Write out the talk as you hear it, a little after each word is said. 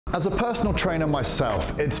As a personal trainer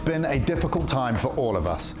myself, it's been a difficult time for all of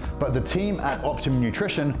us, but the team at Optimum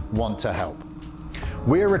Nutrition want to help.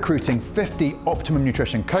 We're recruiting 50 Optimum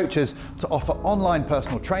Nutrition coaches to offer online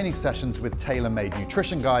personal training sessions with tailor-made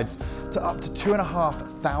nutrition guides to up to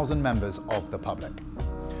 2,500 members of the public.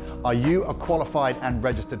 Are you a qualified and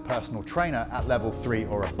registered personal trainer at level 3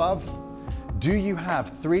 or above? Do you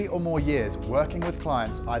have 3 or more years working with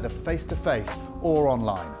clients either face-to-face or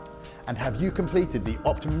online? And have you completed the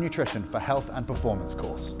Optimum Nutrition for Health and Performance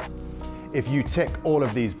course? If you tick all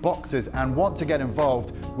of these boxes and want to get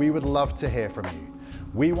involved, we would love to hear from you.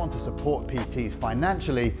 We want to support PTs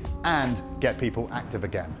financially and get people active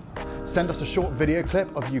again. Send us a short video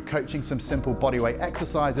clip of you coaching some simple bodyweight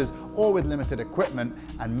exercises or with limited equipment,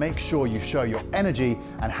 and make sure you show your energy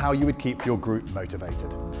and how you would keep your group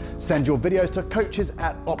motivated. Send your videos to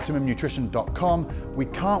coaches@optimumnutrition.com. We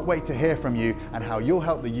can't wait to hear from you and how you'll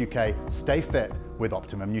help the UK stay fit with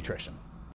Optimum Nutrition.